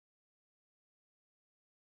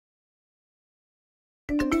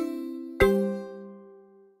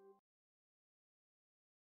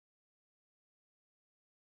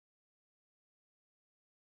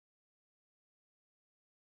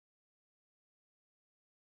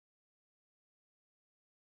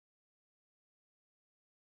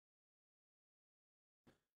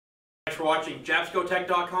Thanks for watching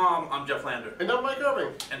JapscoTech.com. I'm Jeff Lander. And I'm Mike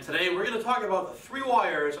Irving. And today we're going to talk about the 3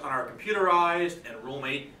 wires on our computerized and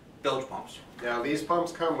rule-made bilge pumps. Now these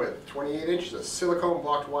pumps come with 28 inches of silicone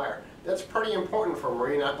blocked wire. That's pretty important for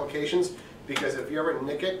marine applications because if you ever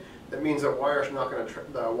nick it, that means the water's not going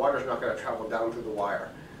to travel down through the wire.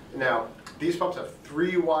 Now these pumps have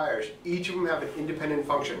 3 wires. Each of them have an independent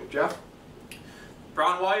function. Jeff?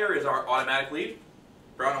 Brown wire is our automatic lead.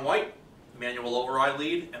 Brown and white, manual override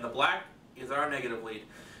lead, and the black is our negative lead.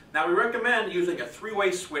 Now we recommend using a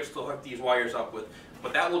 3-way switch to hook these wires up with.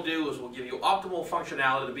 What that will do is will give you optimal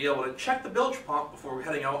functionality to be able to check the bilge pump before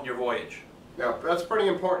heading out on your voyage. Now that's pretty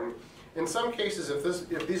important. In some cases,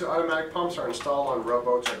 if these automatic pumps are installed on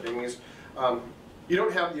rowboats or dinghies, you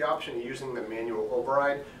don't have the option of using the manual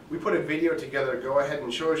override. We put a video together to go ahead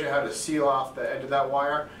and shows you how to seal off the edge of that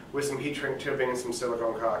wire with some heat shrink tubing and some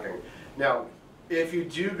silicone caulking. Now, if you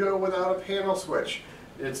do go without a panel switch,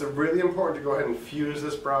 it's really important to go ahead and fuse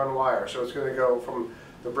this brown wire. So it's going to go from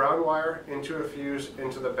the brown wire into a fuse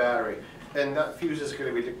into the battery, and that fuse is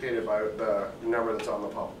going to be dictated by the number that's on the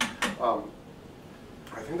pump.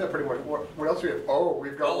 I think that pretty much. What else do we have? Oh,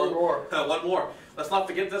 we've got one more. One more. Let's not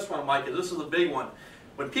forget this one, Mike, because this is a big one.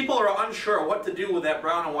 When people are unsure what to do with that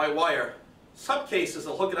brown and white wire, some cases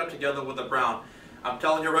they'll hook it up together with the brown. I'm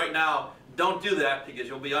telling you right now, don't do that because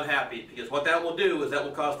you'll be unhappy, because what that will do is that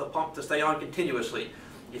will cause the pump to stay on continuously.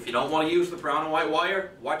 If you don't want to use the brown and white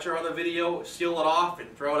wire, watch our other video, seal it off,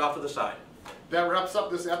 and throw it off to the side. That wraps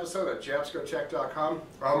up this episode of JapscoTech.com.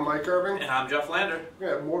 I'm Mike Irving. And I'm Jeff Lander. We're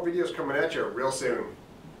going to have more videos coming at you real soon.